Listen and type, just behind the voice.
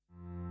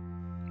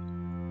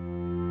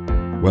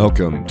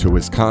Welcome to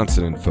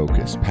Wisconsin in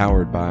Focus,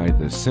 powered by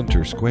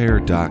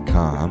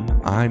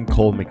thecentersquare.com. I'm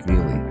Cole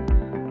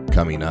McNeely.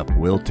 Coming up,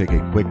 we'll take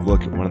a quick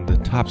look at one of the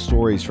top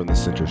stories from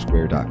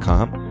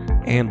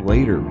thecentersquare.com, and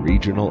later,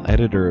 regional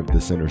editor of the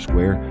Center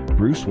Square,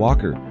 Bruce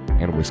Walker,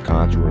 and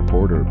Wisconsin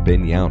reporter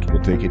Ben Yount will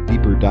take a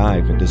deeper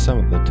dive into some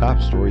of the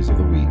top stories of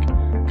the week.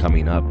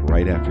 Coming up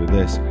right after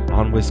this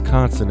on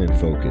Wisconsin in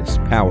Focus,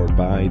 powered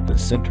by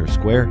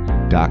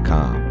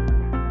thecentersquare.com.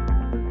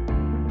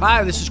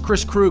 Hi, this is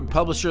Chris Krug,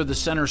 publisher of The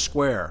Center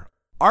Square.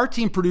 Our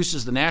team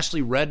produces the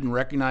nationally read and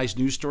recognized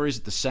news stories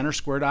at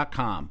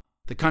thecentersquare.com,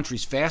 the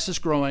country's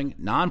fastest growing,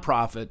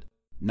 nonprofit,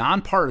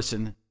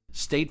 nonpartisan,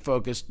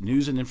 state-focused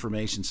news and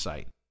information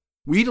site.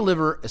 We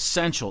deliver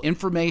essential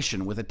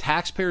information with a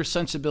taxpayer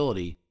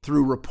sensibility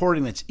through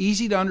reporting that's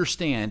easy to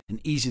understand and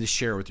easy to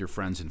share with your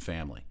friends and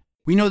family.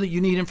 We know that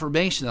you need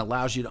information that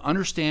allows you to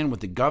understand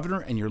what the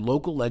governor and your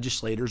local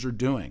legislators are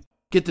doing.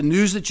 Get the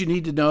news that you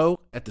need to know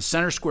at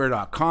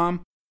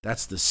thecentersquare.com.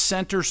 That's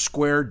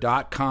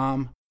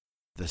thecentersquare.com,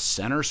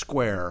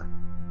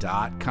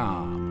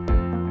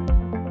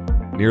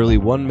 thecentersquare.com. Nearly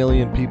 1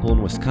 million people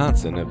in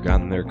Wisconsin have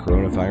gotten their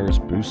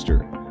coronavirus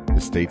booster.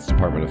 The state's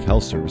Department of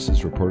Health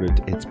Services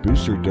reported its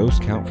booster dose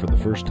count for the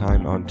first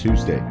time on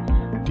Tuesday.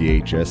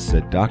 DHS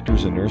said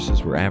doctors and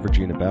nurses were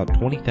averaging about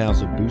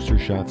 20,000 booster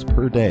shots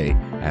per day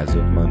as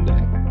of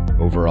Monday.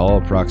 Overall,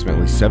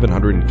 approximately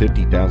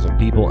 750,000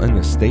 people in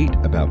the state,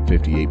 about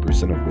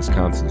 58% of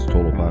Wisconsin's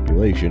total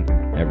population,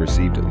 have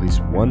received at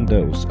least one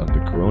dose of the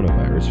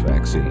coronavirus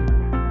vaccine.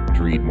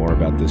 To read more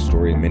about this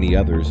story and many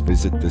others,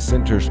 visit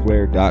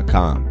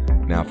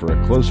thecentersquare.com. Now for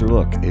a closer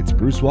look, it's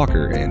Bruce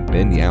Walker and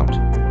Ben Yount.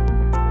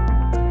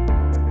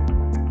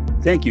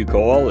 Thank you,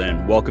 Cole,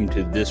 and welcome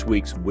to this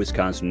week's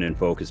Wisconsin in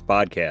Focus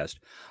podcast.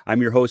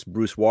 I'm your host,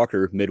 Bruce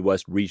Walker,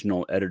 Midwest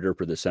Regional Editor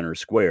for the Center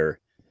Square.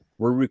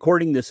 We're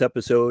recording this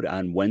episode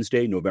on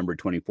Wednesday, November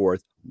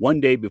 24th,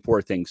 one day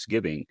before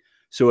Thanksgiving.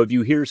 So if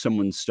you hear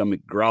someone's stomach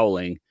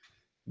growling,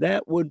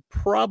 that would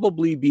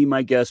probably be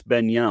my guest,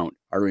 Ben Yount,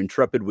 our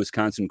intrepid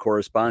Wisconsin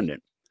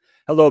correspondent.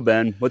 Hello,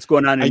 Ben. What's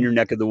going on in your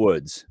neck of the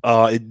woods?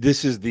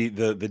 This is the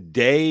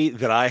day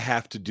that I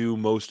have to do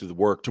most of the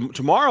work.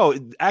 Tomorrow,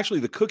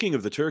 actually, the cooking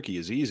of the turkey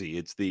is easy.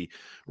 It's the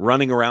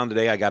running around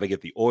today. I got to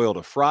get the oil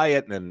to fry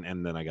it, and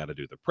then I got to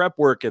do the prep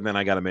work, and then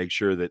I got to make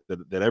sure that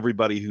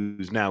everybody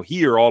who's now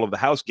here, all of the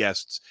house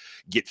guests,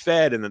 get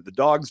fed, and that the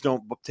dogs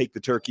don't take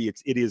the turkey.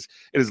 It is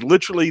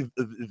literally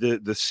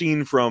the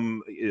scene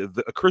from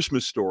A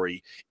Christmas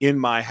Story in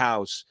my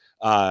house.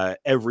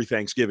 Every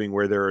Thanksgiving,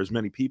 where there are as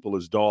many people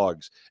as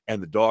dogs,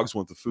 and the dogs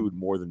want the food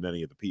more than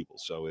many of the people.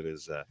 So it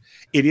is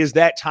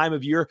that time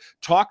of year.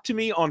 Talk to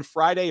me on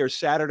Friday or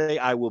Saturday.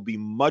 I will be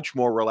much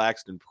more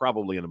relaxed and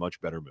probably in a much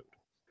better mood.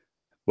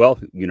 Well,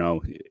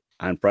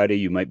 on Friday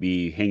you might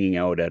be hanging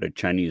out at a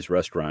Chinese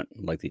restaurant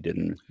like they did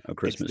in A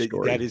Christmas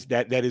Story.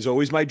 That is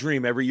always my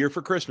dream every year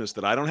for Christmas,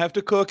 that I don't have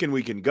to cook and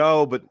we can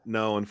go. But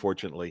no,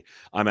 unfortunately,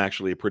 I'm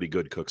actually a pretty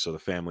good cook, so the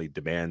family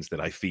demands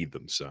that I feed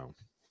them. So.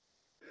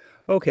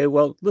 Okay,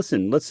 well,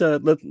 listen, let's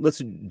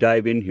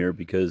dive in here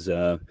because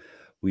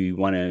we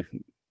want to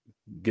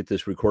get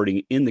this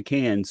recording in the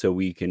can so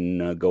we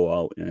can go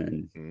out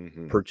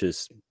and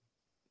purchase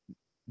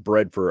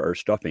bread for our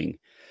stuffing.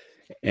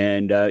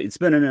 And it's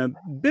been a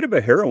bit of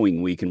a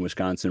harrowing week in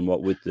Wisconsin,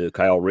 what with the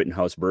Kyle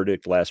Rittenhouse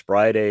verdict last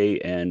Friday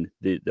and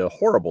the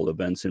horrible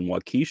events in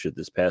Waukesha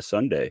this past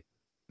Sunday.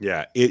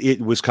 Yeah,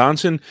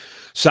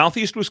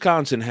 Southeast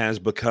Wisconsin has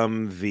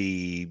become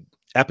the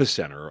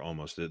epicenter,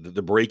 almost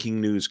the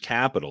breaking news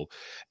capital,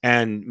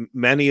 and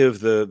many of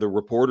the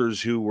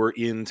reporters who were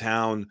in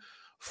town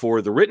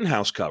for the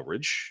Rittenhouse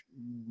coverage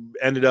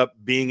ended up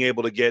being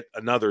able to get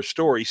another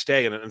story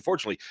stay, and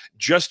unfortunately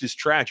just as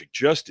tragic,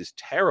 just as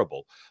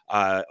terrible,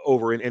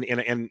 over and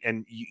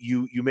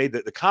you made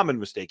the common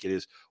mistake. It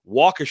is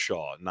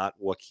Waukesha, not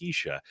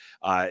Waukesha,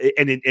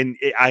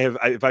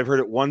 if I've heard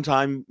it one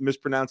time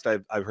mispronounced,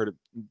 I've heard it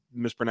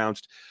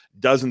mispronounced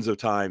dozens of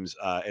times.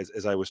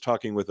 As I was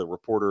talking with a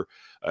reporter,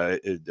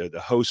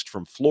 the host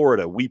from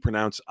Florida, we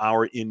pronounce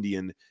our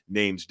Indian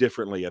names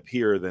differently up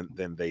here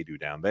than they do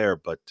down there.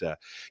 But from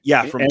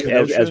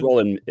Kenosha, as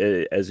well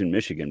as in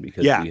Michigan,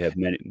 because we have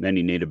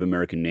many Native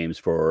American names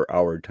for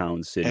our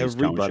towns, cities,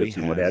 townships,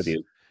 and what have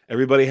you.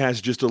 Everybody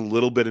has just a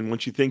little bit, and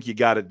once you think you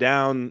got it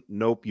down,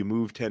 nope, you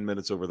move 10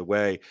 minutes over the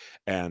way,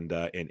 and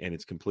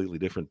it's completely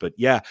different. But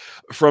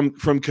from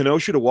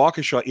Kenosha to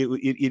Waukesha,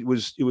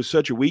 it was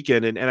such a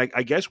weekend, and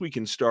I guess we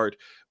can start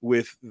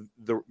with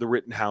the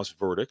Rittenhouse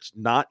verdicts,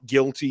 not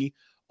guilty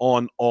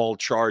on all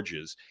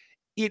charges.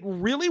 It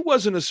really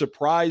wasn't a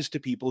surprise to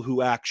people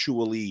who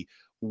actually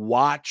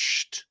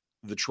watched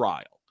the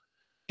trial.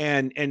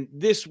 And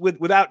this,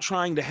 without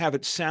trying to have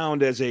it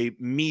sound as a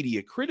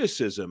media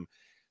criticism,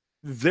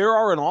 there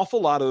are an awful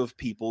lot of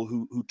people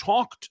who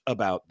talked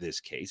about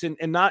this case,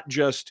 and not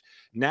just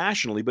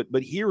nationally,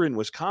 but here in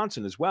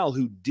Wisconsin as well,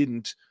 who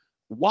didn't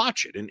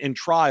watch it. And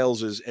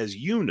trials, as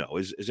you know,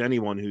 as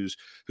anyone who's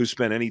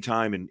spent any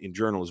time in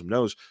journalism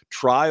knows,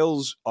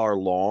 trials are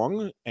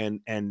long,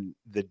 and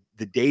the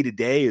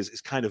day-to-day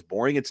is kind of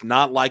boring. It's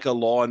not like a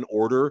Law and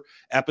Order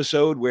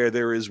episode where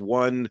there is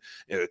one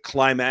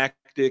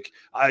climactic,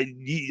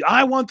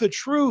 I want the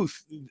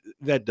truth.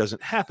 That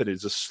doesn't happen.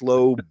 It's a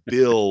slow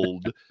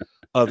build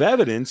of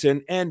evidence,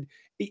 and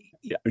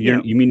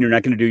you mean you're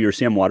not going to do your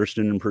Sam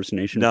Waterston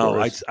impersonation?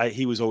 No,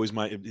 he was always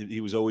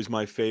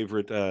my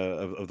favorite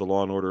of the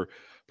Law and Order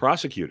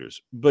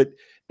prosecutors. But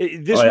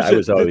I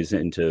was always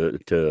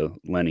into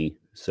Lenny.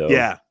 So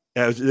yeah,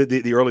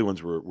 the early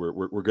ones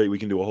were great. We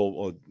can do a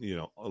whole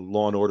a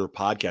Law and Order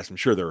podcast. I'm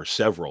sure there are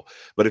several.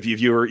 But if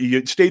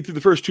you stayed through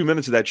the first 2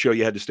 minutes of that show,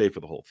 you had to stay for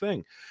the whole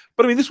thing.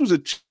 But I mean, this was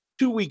a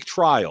 2-week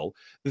trial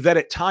that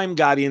at time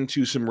got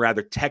into some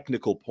rather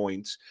technical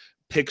points.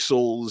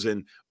 Pixels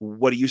and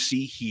what do you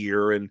see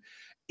here, and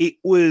it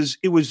was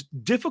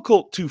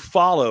difficult to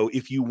follow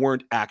if you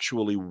weren't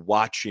actually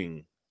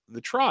watching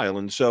the trial.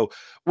 And so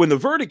when the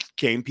verdict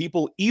came,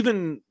 people,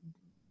 even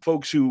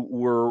folks who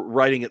were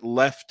writing at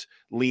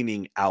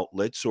left-leaning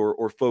outlets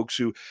or folks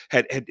who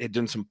had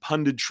done some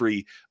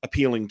punditry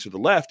appealing to the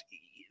left,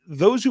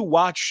 those who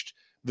watched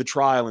the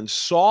trial and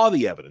saw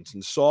the evidence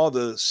and saw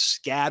the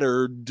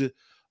scattered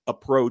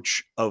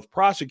approach of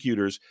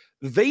prosecutors,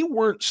 they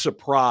weren't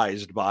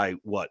surprised by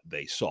what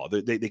they saw.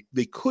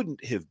 They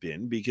couldn't have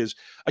been, because,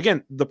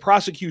 again, the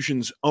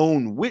prosecution's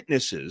own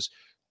witnesses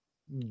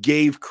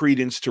gave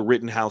credence to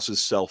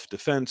Rittenhouse's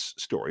self-defense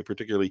story,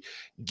 particularly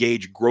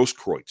Gage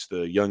Grosskreutz,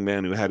 the young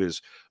man who had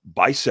his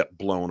bicep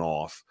blown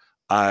off.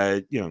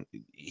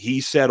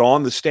 He said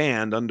on the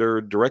stand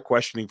under direct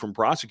questioning from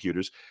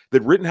prosecutors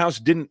that Rittenhouse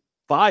didn't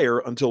fire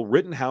until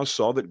Rittenhouse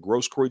saw that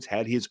Grosskreutz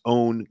had his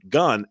own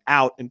gun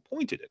out and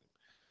pointed it.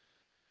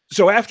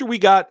 So after we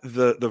got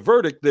the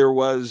verdict, there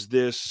was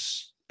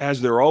this,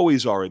 as there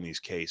always are in these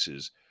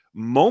cases,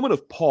 moment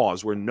of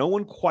pause where no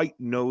one quite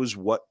knows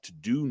what to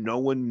do. No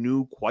one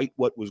knew quite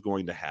what was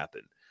going to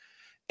happen.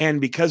 And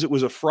because it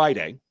was a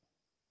Friday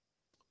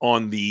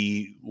on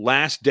the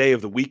last day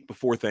of the week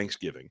before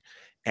Thanksgiving,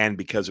 and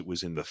because it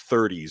was in the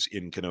 30s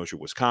in Kenosha,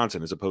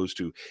 Wisconsin, as opposed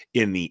to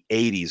in the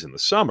 80s in the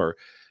summer,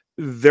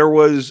 there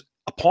was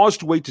a pause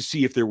to wait to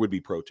see if there would be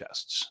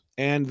protests.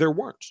 And there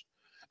weren't.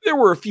 There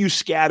were a few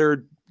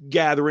scattered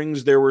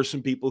gatherings. There were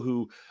some people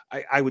who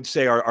I would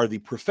say are the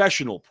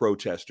professional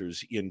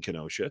protesters in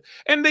Kenosha,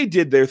 and they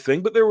did their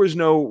thing, but there was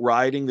no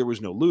rioting, there was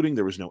no looting,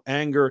 there was no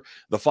anger.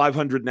 The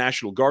 500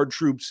 National Guard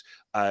troops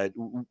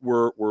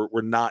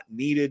were not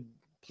needed.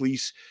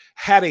 Police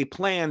had a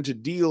plan to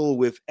deal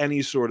with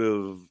any sort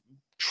of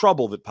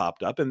trouble that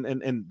popped up,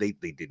 and they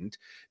didn't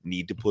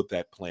need to put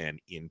that plan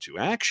into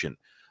action.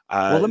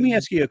 Well, let me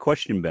ask you a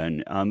question,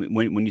 Ben.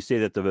 When you say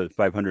that the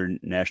 500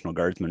 National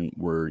Guardsmen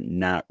were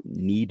not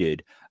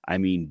needed, I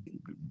mean,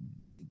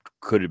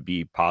 could it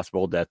be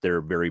possible that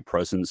their very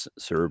presence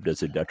served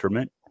as a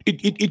detriment?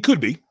 It could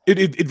be.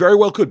 It very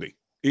well could be.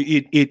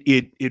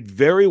 It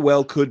very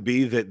well could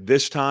be that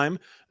this time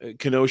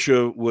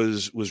Kenosha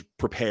was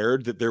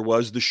prepared, that there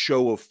was the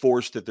show of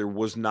force that there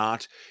was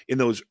not in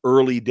those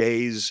early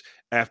days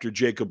after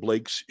Jacob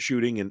Blake's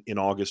shooting in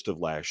August of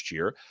last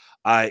year.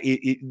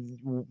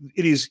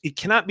 It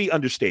cannot be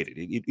understated.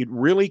 It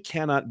really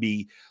cannot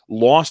be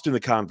lost in the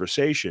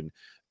conversation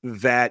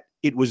that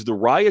it was the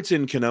riots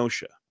in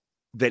Kenosha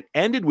that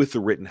ended with the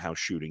Rittenhouse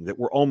shooting that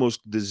were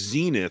almost the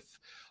zenith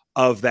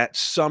of that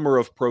summer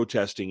of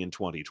protesting in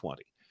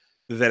 2020.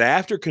 That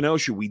after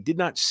Kenosha, we did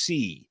not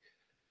see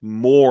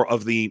more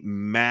of the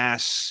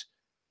mass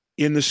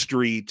in the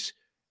street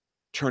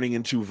turning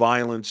into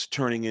violence,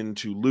 turning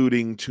into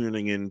looting,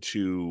 turning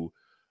into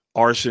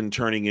arson,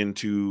 turning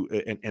into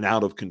an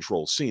out of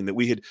control scene that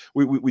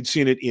we'd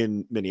seen it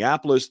in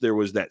Minneapolis. There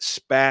was that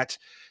spat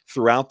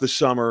throughout the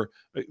summer.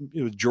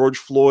 George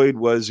Floyd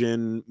was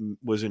in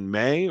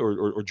May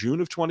or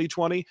June of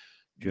 2020.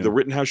 June. The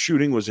Rittenhouse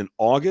shooting was in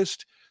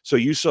August. So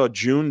you saw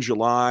June,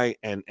 July,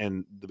 and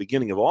the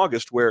beginning of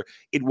August, where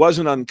it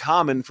wasn't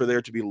uncommon for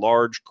there to be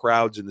large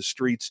crowds in the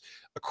streets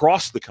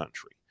across the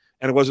country.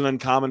 And it wasn't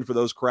uncommon for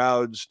those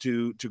crowds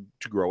to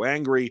grow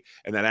angry,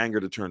 and that anger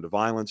to turn to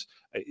violence.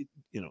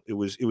 It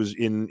was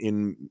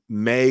in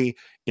May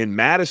in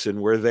Madison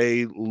where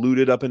they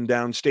looted up and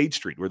down State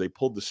Street, where they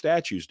pulled the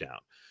statues down.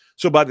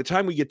 So by the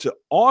time we get to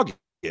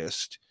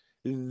August,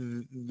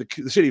 the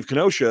city of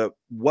Kenosha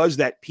was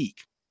that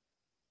peak.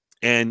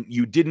 And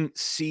you didn't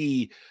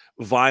see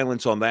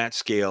violence on that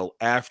scale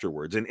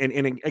afterwards. And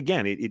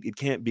again, it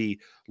can't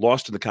be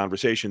lost in the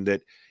conversation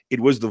that it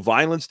was the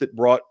violence that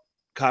brought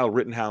Kyle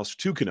Rittenhouse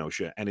to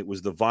Kenosha, and it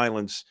was the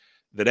violence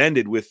that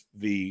ended with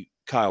the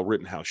Kyle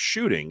Rittenhouse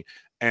shooting.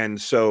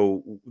 And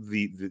so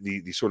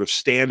the sort of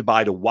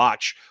standby to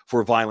watch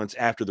for violence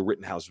after the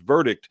Rittenhouse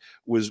verdict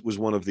was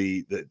one of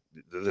the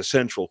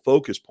central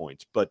focus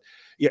points. But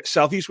yeah,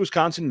 Southeast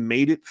Wisconsin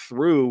made it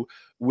through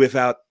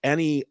without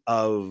any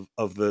of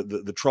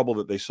the trouble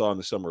that they saw in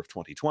the summer of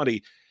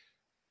 2020,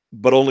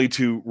 but only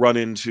to run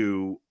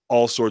into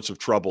all sorts of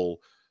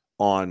trouble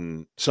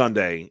on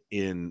Sunday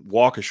in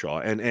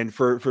Waukesha. And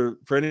for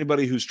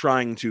anybody who's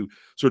trying to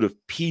sort of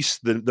piece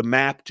the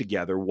map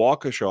together,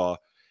 Waukesha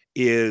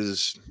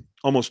is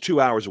almost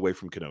 2 hours away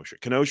from Kenosha.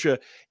 Kenosha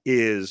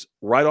is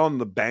right on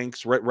the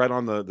banks, right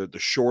on the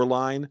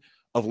shoreline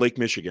of Lake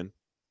Michigan,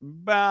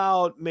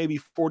 about maybe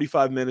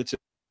 45 minutes,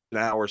 an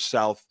hour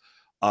south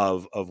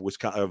of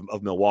Wisconsin,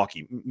 of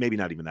Milwaukee, maybe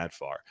not even that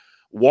far.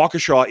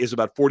 Waukesha is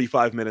about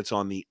 45 minutes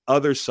on the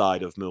other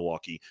side of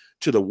Milwaukee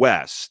to the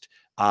west.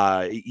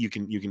 You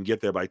can get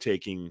there by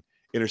taking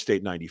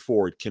Interstate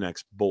 94. It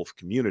connects both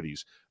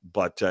communities,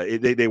 but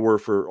they were,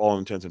 for all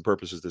intents and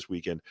purposes, this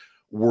weekend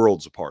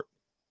worlds apart.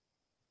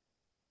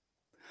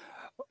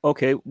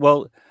 Okay,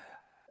 well,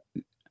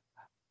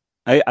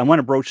 I want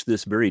to broach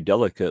this very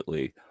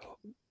delicately.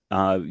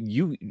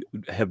 You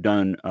have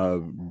done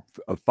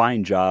a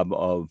fine job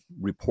of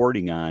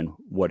reporting on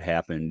what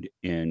happened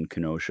in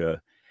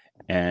Kenosha,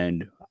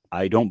 and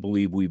I don't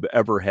believe we've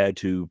ever had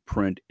to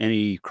print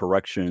any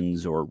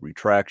corrections or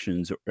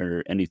retractions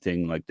or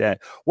anything like that.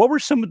 What were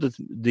some of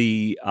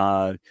the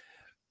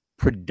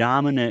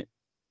predominant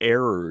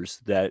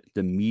errors that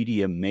the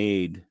media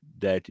made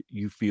that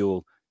you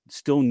feel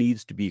still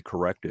needs to be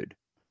corrected?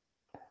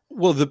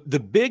 Well, the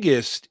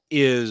biggest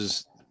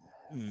is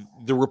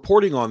the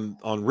reporting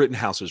on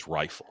Rittenhouse's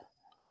rifle.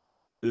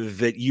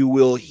 That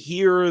you'll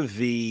hear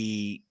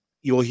the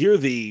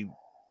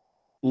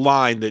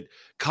line that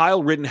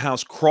Kyle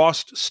Rittenhouse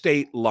crossed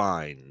state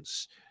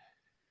lines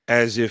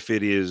as if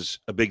it is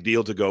a big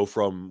deal to go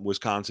from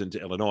Wisconsin to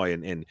Illinois.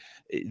 And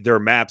there are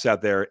maps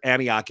out there.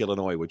 Antioch,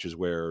 Illinois, which is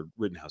where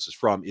Rittenhouse is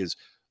from, is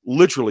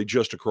literally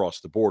just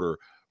across the border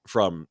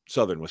from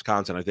southern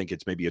Wisconsin. I think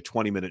it's maybe a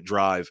 20-minute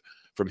drive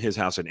from his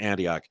house in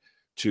Antioch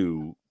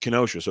to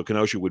Kenosha. So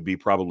Kenosha would be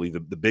probably the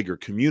bigger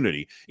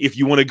community. If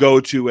you want to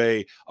go to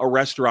a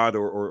restaurant,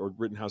 or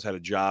Rittenhouse had a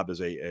job as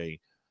a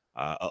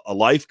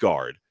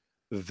lifeguard,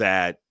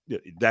 that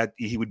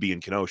he would be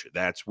in Kenosha.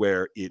 That's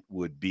where it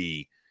would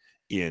be,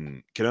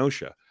 in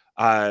Kenosha.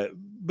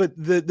 But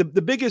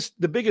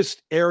the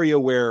biggest area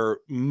where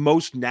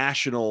most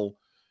national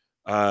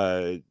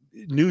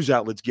news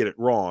outlets get it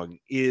wrong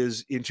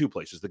is in two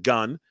places. The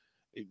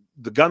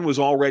gun was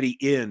already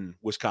in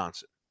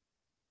Wisconsin.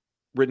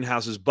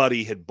 Rittenhouse's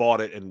buddy had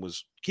bought it and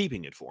was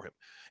keeping it for him.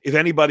 If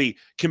anybody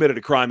committed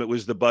a crime, it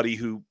was the buddy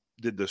who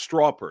did the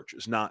straw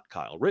purchase, not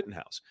Kyle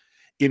Rittenhouse.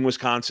 In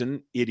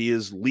Wisconsin, it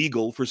is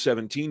legal for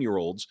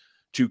 17-year-olds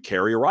to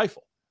carry a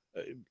rifle.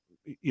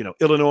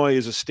 Illinois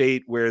is a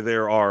state where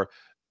there are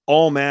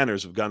all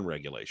manners of gun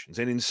regulations.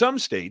 And in some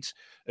states,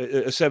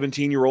 a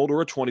 17-year-old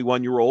or a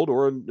 21-year-old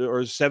or a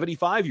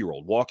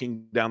 75-year-old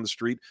walking down the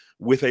street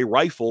with a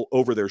rifle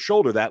over their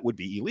shoulder, that would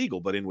be illegal.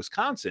 But in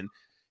Wisconsin,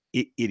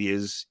 it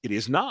is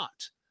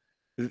not.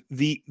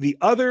 The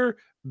other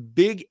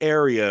big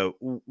area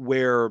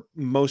where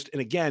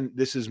and again,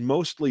 this is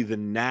mostly the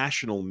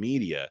national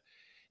media,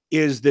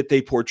 is that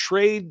they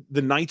portrayed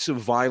the nights of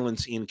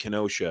violence in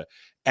Kenosha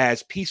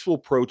as peaceful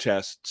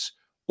protests,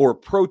 or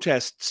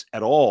protests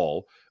at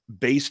all,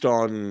 based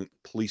on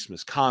police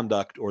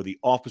misconduct or the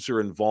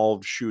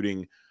officer-involved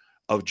shooting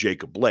of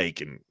Jacob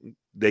Blake. And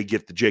they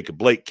get the Jacob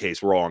Blake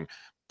case wrong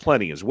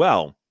plenty as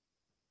well.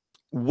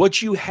 What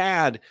you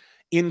had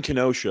in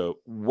Kenosha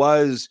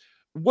was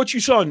what you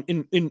saw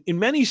in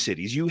many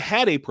cities. You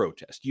had a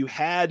protest. You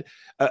had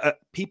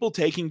people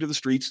taking to the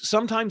streets,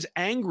 sometimes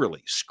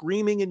angrily,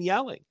 screaming and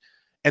yelling.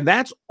 And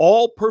that's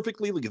all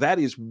perfectly legal. That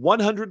is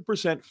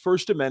 100%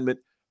 First Amendment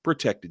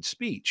protected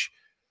speech.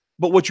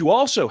 But what you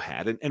also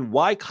had, and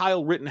why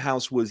Kyle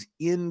Rittenhouse was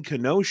in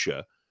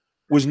Kenosha,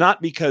 was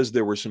not because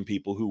there were some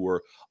people who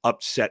were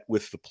upset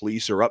with the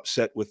police or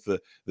upset with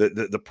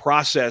the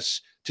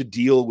process to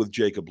deal with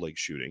Jacob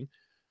Blake's shooting.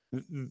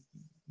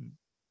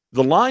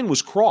 The line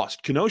was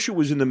crossed. Kenosha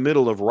was in the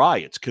middle of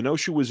riots.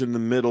 Kenosha was in the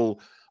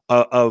middle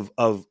of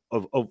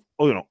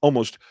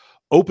almost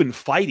open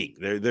fighting.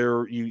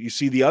 There you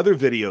see the other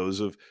videos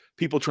of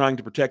people trying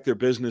to protect their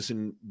business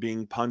and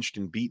being punched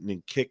and beaten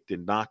and kicked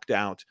and knocked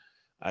out.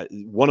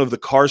 One of the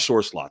car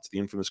source lots, the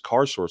infamous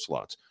car source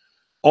lots,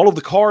 all of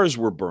the cars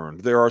were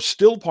burned. There are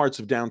still parts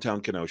of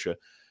downtown Kenosha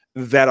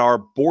that are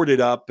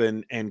boarded up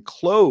and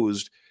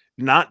closed,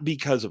 not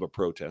because of a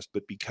protest,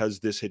 but because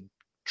this had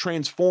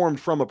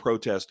transformed from a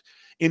protest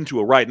into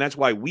a riot. And that's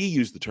why we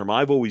use the term,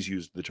 I've always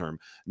used the term,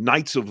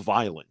 nights of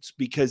violence,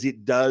 because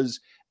it does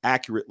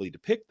accurately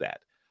depict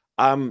that.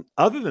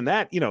 Other than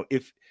that,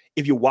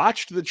 if you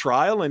watched the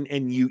trial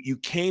and you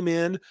came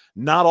in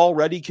not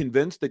already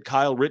convinced that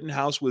Kyle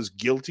Rittenhouse was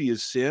guilty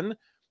as sin,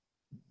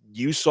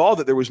 you saw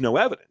that there was no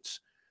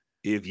evidence.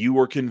 If you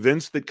were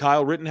convinced that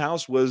Kyle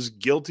Rittenhouse was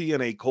guilty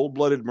and a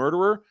cold-blooded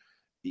murderer,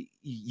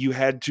 you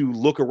had to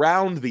look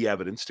around the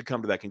evidence to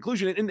come to that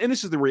conclusion. And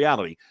this is the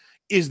reality,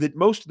 is that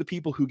most of the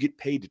people who get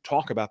paid to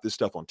talk about this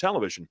stuff on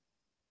television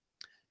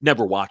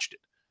never watched it.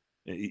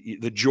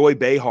 The Joy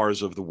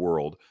Behars of the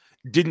world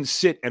didn't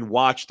sit and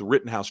watch the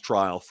Rittenhouse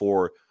trial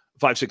for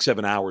 5, 6,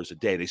 7 hours a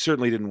day. They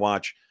certainly didn't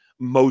watch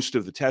most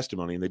of the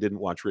testimony, and they didn't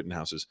watch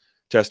Rittenhouse's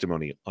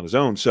testimony on his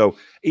own. So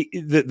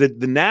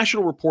the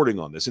national reporting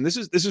on this, and this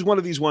is one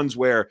of these ones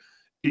where,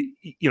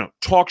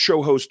 talk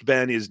show host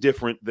Ben is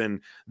different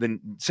than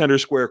Center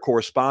Square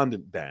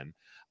correspondent Ben.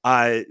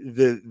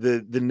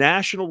 The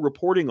national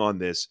reporting on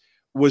this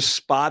was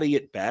spotty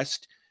at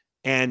best.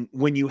 And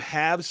when you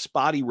have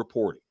spotty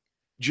reporting,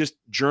 just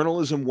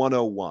journalism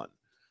 101,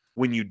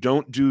 when you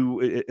don't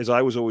do, as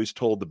I was always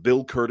told, the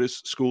Bill Curtis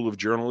School of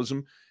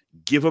Journalism,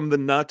 give them the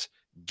nut,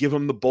 give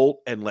them the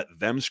bolt, and let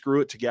them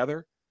screw it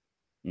together.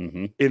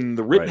 Mm-hmm. In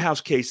the Rittenhouse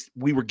case,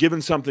 we were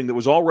given something that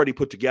was already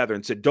put together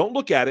and said, don't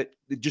look at it,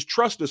 just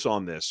trust us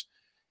on this.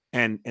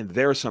 And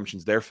their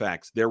assumptions, their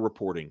facts, their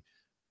reporting,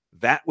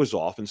 that was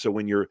off. And so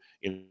when you're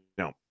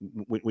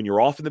when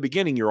you're off in the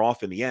beginning, you're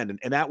off in the end.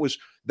 And that was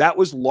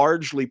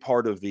largely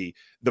part of the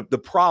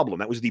problem.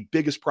 That was the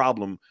biggest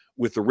problem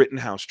with the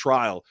Rittenhouse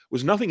trial,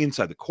 was nothing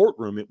inside the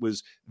courtroom.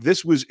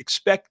 This was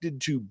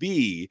expected to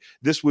be,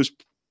 this was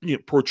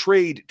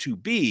portrayed to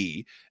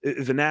be,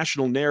 the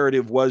national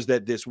narrative was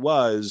that this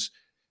was,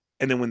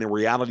 and then when the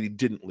reality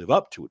didn't live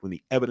up to it, when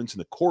the evidence in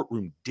the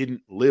courtroom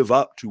didn't live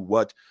up to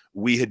what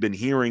we had been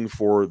hearing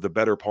for the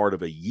better part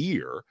of a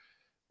year,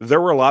 there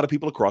were a lot of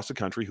people across the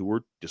country who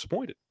were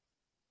disappointed.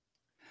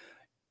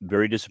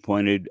 Very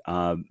disappointed,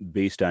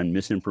 based on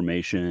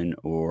misinformation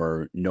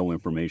or no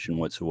information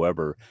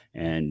whatsoever,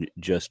 and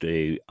just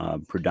a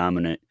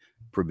predominant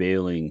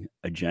prevailing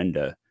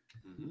agenda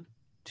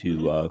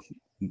to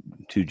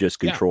just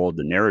control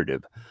the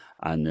narrative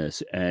on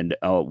this. And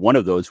one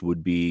of those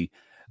would be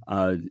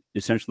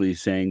essentially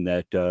saying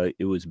that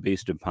it was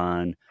based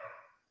upon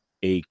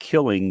a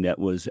killing that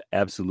was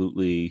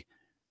absolutely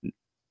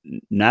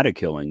not a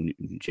killing.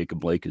 Jacob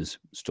Blake is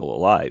still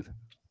alive.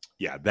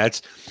 Yeah,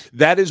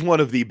 that is one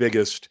of the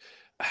biggest.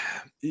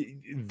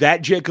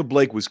 That Jacob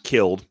Blake was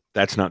killed.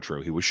 That's not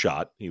true. He was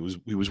shot. He was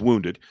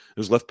wounded. He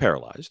was left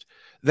paralyzed.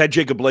 That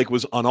Jacob Blake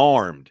was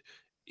unarmed.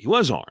 He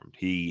was armed.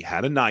 He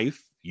had a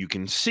knife. You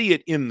can see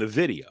it in the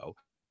video.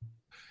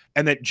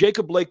 And that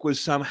Jacob Blake was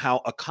somehow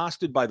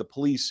accosted by the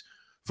police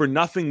for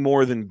nothing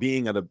more than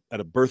being at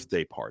a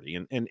birthday party.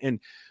 And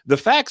the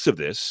facts of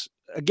this,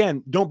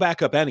 again, don't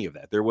back up any of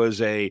that. There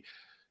was a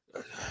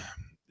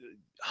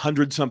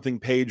 100-something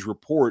page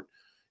report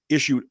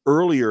issued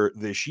earlier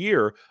this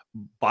year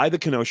by the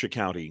Kenosha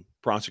County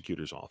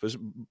Prosecutor's Office,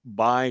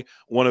 by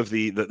one of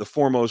the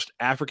foremost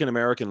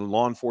African-American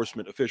law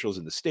enforcement officials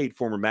in the state,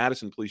 former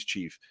Madison Police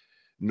Chief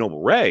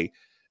Noble Ray,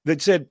 that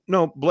said,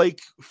 no,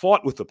 Blake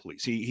fought with the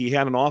police. He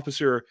had an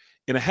officer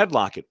in a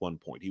headlock at one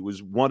point. He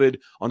was wanted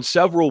on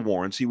several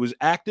warrants. He was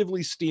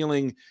actively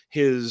stealing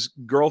his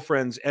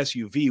girlfriend's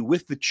SUV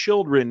with the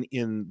children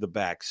in the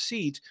back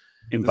seat.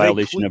 In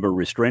violation of a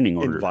restraining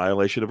order. In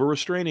violation of a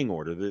restraining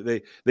order.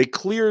 They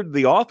cleared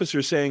the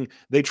officers, saying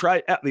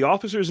the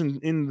officers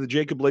in the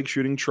Jacob Blake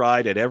shooting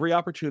tried at every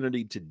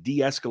opportunity to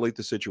de-escalate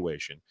the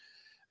situation.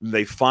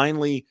 They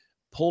finally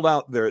pulled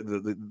out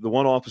the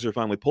one officer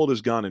finally pulled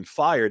his gun and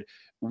fired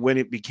when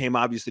it became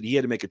obvious that he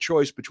had to make a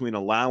choice between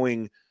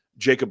allowing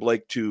Jacob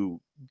Blake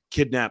to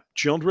kidnap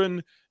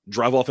children,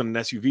 drive off in an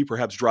SUV,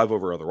 perhaps drive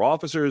over other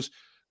officers,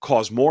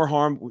 cause more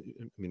harm.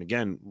 I mean,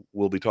 again,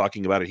 we'll be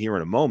talking about it here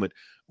in a moment.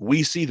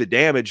 We see the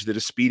damage that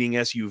a speeding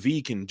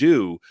SUV can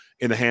do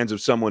in the hands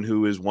of someone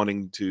who is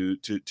wanting to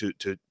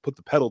put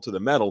the pedal to the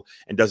metal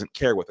and doesn't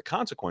care what the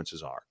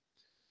consequences are.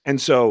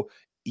 And so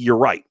you're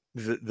right.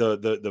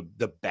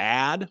 The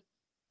bad,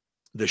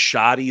 the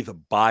shoddy, the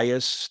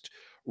biased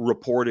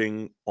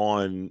reporting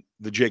on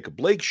the Jacob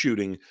Blake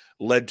shooting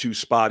led to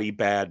spotty,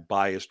 bad,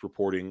 biased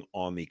reporting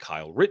on the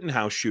Kyle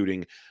Rittenhouse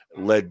shooting,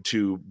 led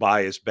to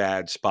biased,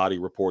 bad, spotty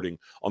reporting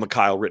on the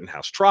Kyle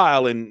Rittenhouse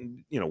trial.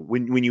 And,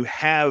 when you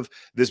have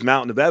this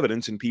mountain of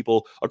evidence and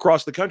people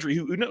across the country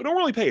who don't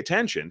really pay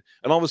attention,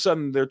 and all of a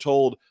sudden they're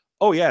told,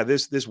 oh yeah,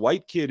 this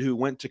white kid who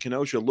went to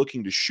Kenosha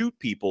looking to shoot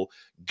people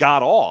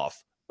got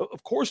off,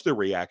 of course their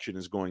reaction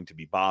is going to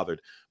be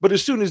bothered. But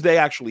as soon as they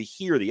actually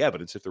hear the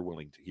evidence, if they're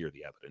willing to hear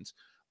the evidence,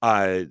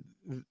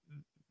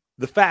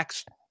 the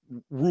facts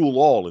rule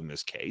all in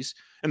this case,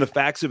 and the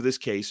facts of this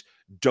case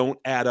don't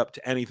add up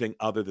to anything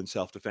other than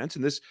self-defense.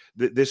 And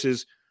this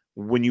is,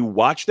 when you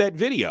watch that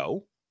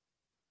video,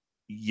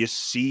 you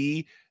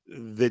see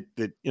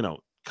that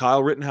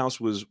Kyle Rittenhouse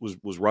was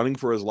running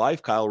for his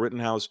life. Kyle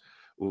Rittenhouse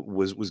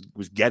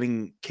was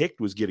getting kicked,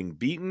 was getting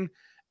beaten,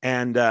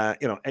 and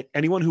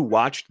anyone who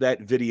watched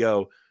that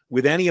video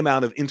with any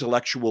amount of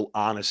intellectual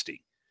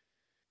honesty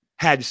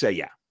had to say,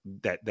 yeah,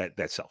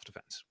 that's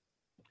self-defense.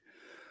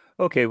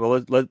 Okay,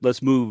 well,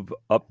 let's move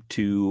up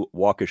to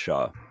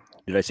Waukesha.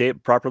 Did I say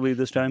it properly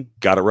this time?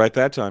 Got it right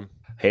that time.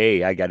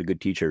 Hey, I got a good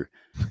teacher.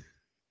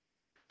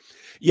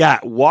 Yeah,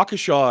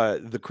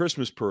 Waukesha, the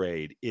Christmas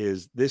parade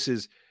is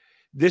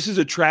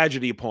a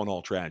tragedy upon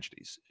all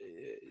tragedies.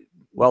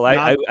 Well,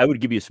 I would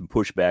give you some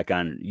pushback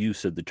on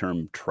use of the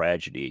term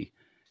tragedy.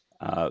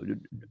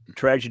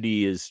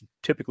 Tragedy is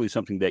typically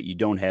something that you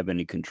don't have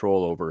any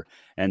control over.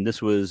 And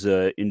this was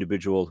an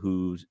individual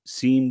who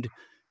seemed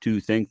to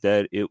think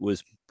that it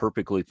was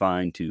perfectly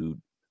fine to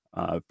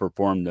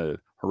perform the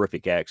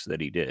horrific acts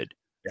that he did.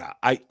 Yeah,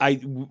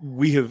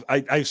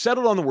 I've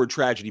settled on the word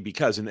tragedy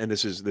because, and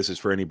this is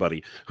for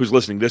anybody who's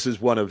listening. This is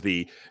one of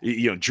the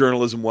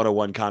journalism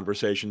 101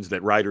 conversations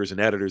that writers and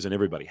editors and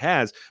everybody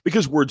has,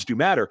 because words do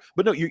matter.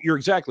 But no, you're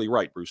exactly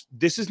right, Bruce.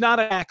 This is not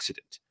an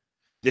accident.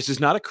 This is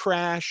not a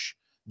crash.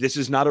 This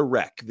is not a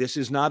wreck. This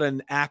is not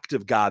an act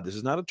of God. This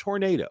is not a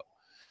tornado.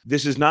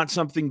 This is not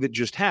something that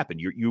just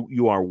happened.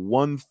 You are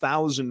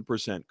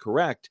 1,000%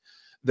 correct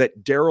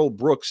that Darrell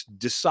Brooks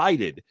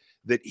decided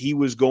that he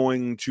was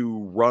going to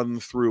run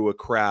through a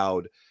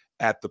crowd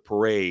at the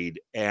parade,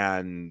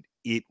 and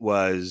the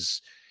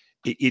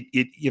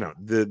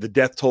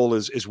death toll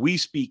is, as we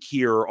speak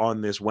here on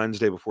this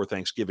Wednesday before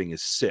Thanksgiving,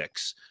 is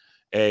 6.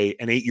 An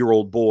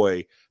 8-year-old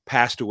boy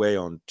passed away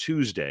on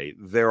Tuesday.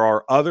 There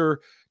are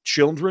other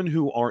children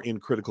who are in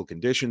critical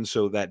condition,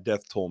 so that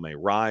death toll may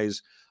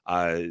rise.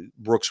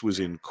 Brooks was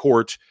in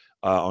court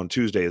on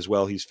Tuesday as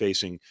well. He's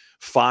facing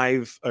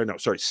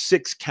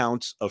 6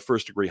 counts of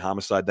first-degree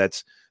homicide.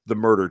 That's the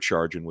murder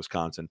charge in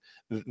Wisconsin.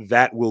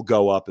 That will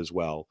go up as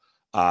well.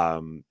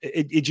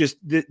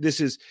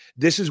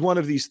 This is one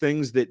of these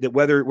things that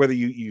whether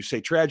you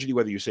say tragedy,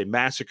 whether you say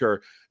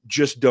massacre,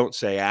 just don't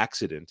say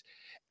accident.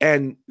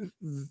 And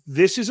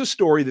this is a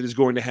story that is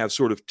going to have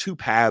sort of 2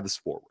 paths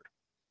forward.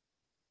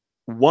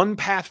 One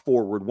path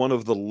forward, one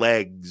of the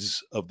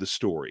legs of the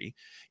story,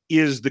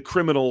 is the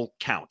criminal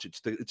count.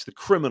 It's the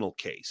criminal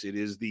case. It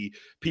is the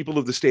people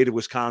of the state of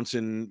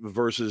Wisconsin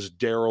versus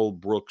Darrell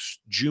Brooks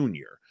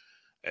Jr.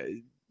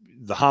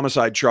 The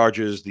homicide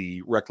charges,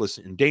 the reckless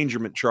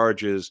endangerment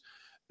charges,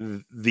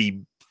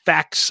 the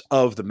facts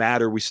of the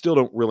matter. We still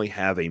don't really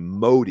have a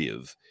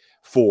motive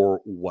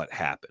for what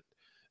happened.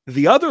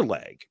 The other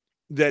leg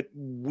that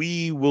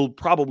we will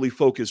probably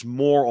focus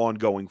more on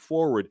going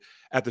forward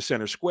at the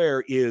Center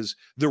Square is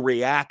the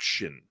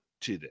reaction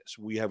to this.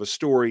 We have a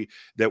story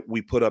that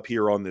we put up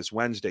here on this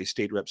Wednesday.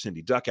 State Rep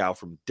Cindy Duckow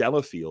from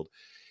Delafield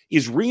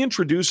is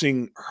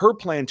reintroducing her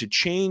plan to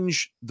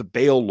change the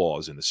bail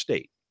laws in the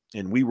state.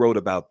 And we wrote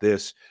about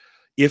this,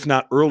 if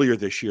not earlier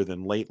this year,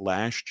 then late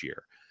last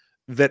year,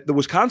 that the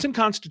Wisconsin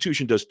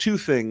Constitution does 2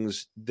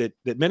 things that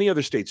many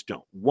other states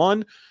don't.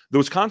 One, the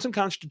Wisconsin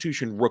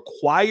Constitution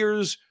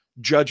requires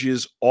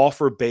judges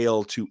offer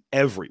bail to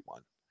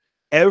everyone.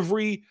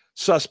 Every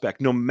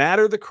suspect, no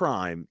matter the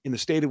crime in the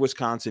state of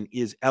Wisconsin,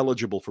 is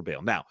eligible for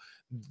bail. Now,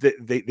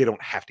 they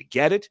don't have to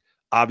get it.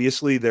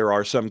 Obviously, there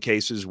are some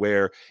cases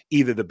where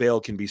either the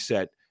bail can be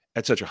set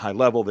at such a high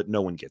level that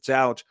no one gets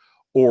out,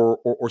 or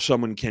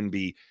someone can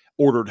be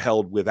ordered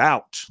held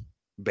without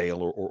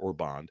bail or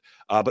bond.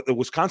 But the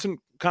Wisconsin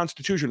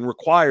Constitution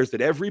requires that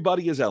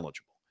everybody is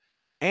eligible.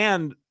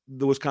 And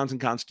the Wisconsin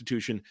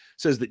Constitution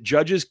says that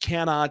judges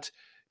cannot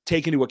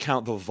take into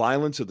account the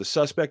violence of the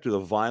suspect or the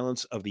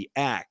violence of the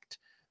act.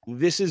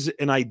 This is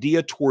an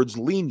idea towards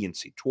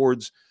leniency,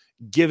 towards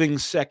giving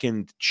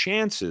second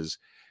chances.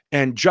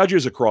 And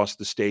judges across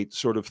the state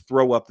sort of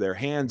throw up their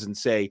hands and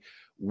say,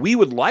 we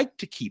would like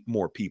to keep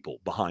more people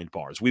behind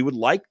bars. We would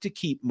like to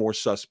keep more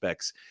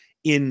suspects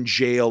in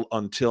jail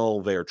until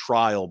their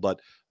trial.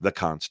 But the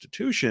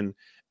Constitution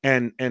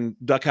and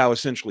Duckow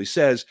essentially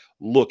says,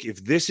 look,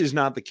 if this is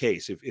not the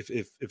case,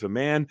 if a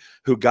man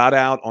who got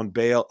out on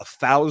bail,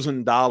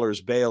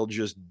 $1,000 bail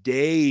just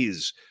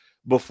days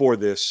before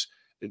this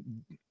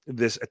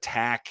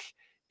attack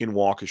in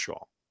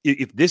Waukesha,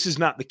 if this is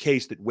not the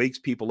case that wakes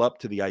people up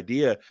to the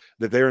idea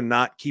that they're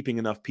not keeping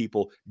enough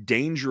people,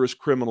 dangerous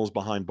criminals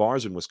behind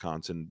bars in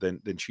Wisconsin, then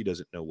she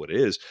doesn't know what it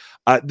is.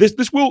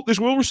 This will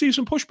receive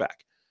some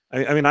pushback.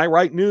 I mean, I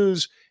write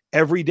news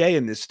every day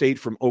in this state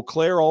from Eau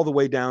Claire all the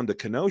way down to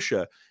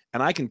Kenosha,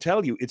 and I can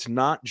tell you it's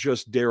not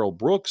just Darrell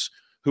Brooks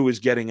who is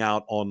getting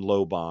out on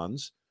low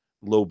bonds,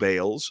 low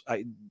bails.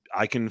 I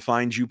can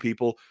find you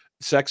people,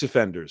 sex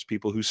offenders,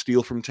 people who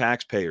steal from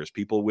taxpayers,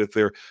 people with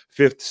their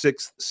 5th,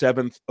 6th,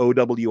 7th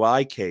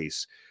OWI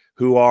case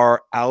who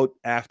are out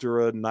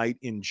after a night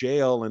in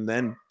jail and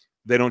then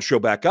they don't show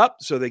back up,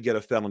 so they get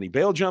a felony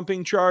bail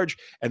jumping charge,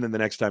 and then the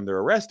next time they're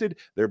arrested,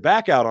 they're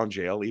back out on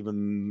bail,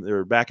 even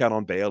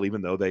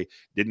though they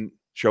didn't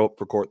show up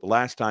for court the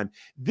last time.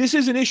 This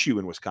is an issue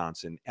in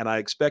Wisconsin, and I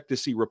expect to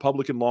see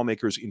Republican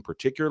lawmakers in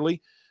particular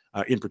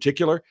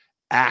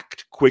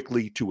act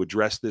quickly to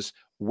address this.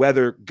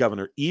 Whether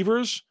Governor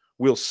Evers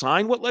will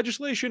sign what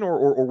legislation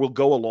or will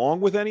go along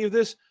with any of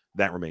this,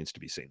 that remains to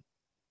be seen.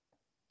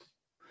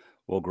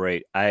 Well,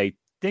 great. I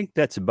think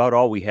that's about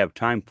all we have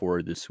time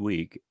for this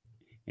week.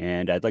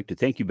 And I'd like to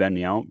thank you, Ben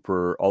Yount,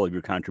 for all of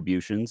your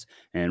contributions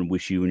and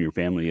wish you and your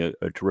family a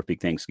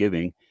terrific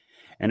Thanksgiving.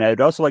 And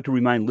I'd also like to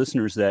remind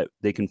listeners that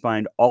they can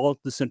find all of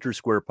the Center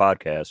Square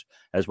podcasts,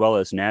 as well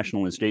as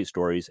national and state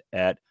stories,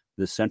 at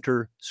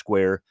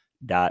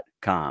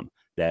thecentersquare.com.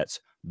 That's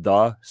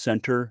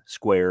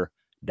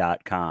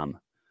thecentersquare.com.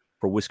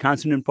 For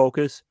Wisconsin in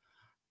Focus,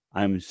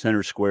 I'm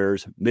Center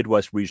Square's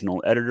Midwest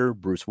Regional Editor,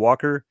 Bruce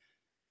Walker.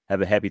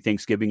 Have a happy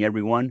Thanksgiving,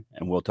 everyone,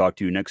 and we'll talk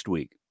to you next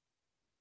week.